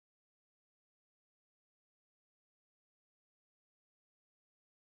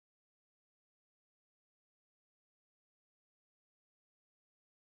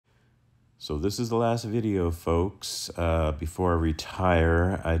So this is the last video, folks. Before I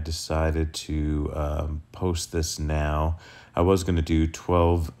retire, I decided to post this now. I was going to do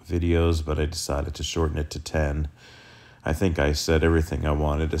 12 videos, but I decided to shorten it to 10. I think I said everything I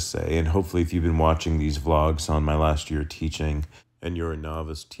wanted to say, and hopefully if you've been watching these vlogs on my last year teaching, and you're a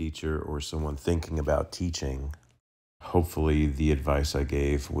novice teacher or someone thinking about teaching, hopefully the advice I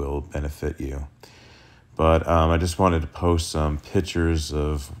gave will benefit you. But I just wanted to post some pictures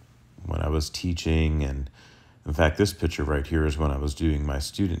of when I was teaching, and in fact this picture right here is when I was doing my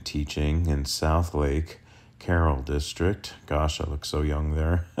student teaching in South Lake, Carroll District. Gosh, I look so young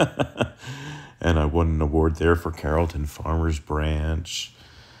there. And I won an award there for Carrollton Farmers Branch.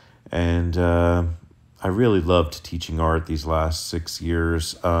 And I really loved teaching art these last 6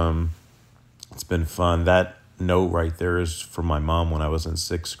 years. It's been fun. That note right there is from my mom when I was in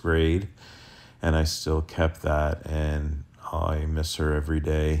 6th grade, and I still kept that, and I miss her every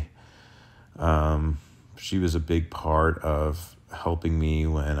day. She was a big part of helping me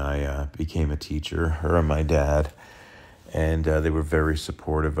when I became a teacher, her and my dad, and they were very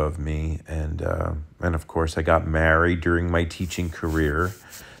supportive of me. And of course, I got married during my teaching career.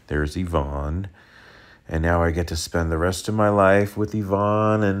 There's Yvonne. And now I get to spend the rest of my life with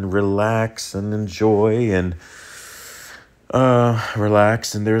Yvonne and relax and enjoy and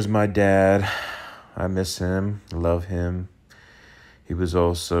relax. And there's my dad. I miss him, love him.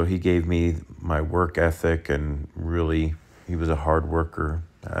 He gave me my work ethic, and really, he was a hard worker.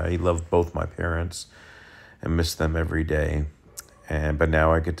 He loved both my parents and missed them every day. But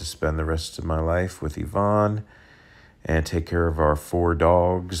now I get to spend the rest of my life with Yvonne and take care of our 4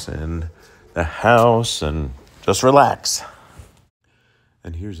 dogs and the house and just relax.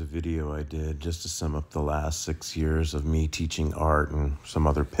 And here's a video I did just to sum up the last 6 years of me teaching art and some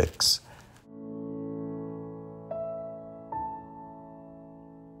other pics.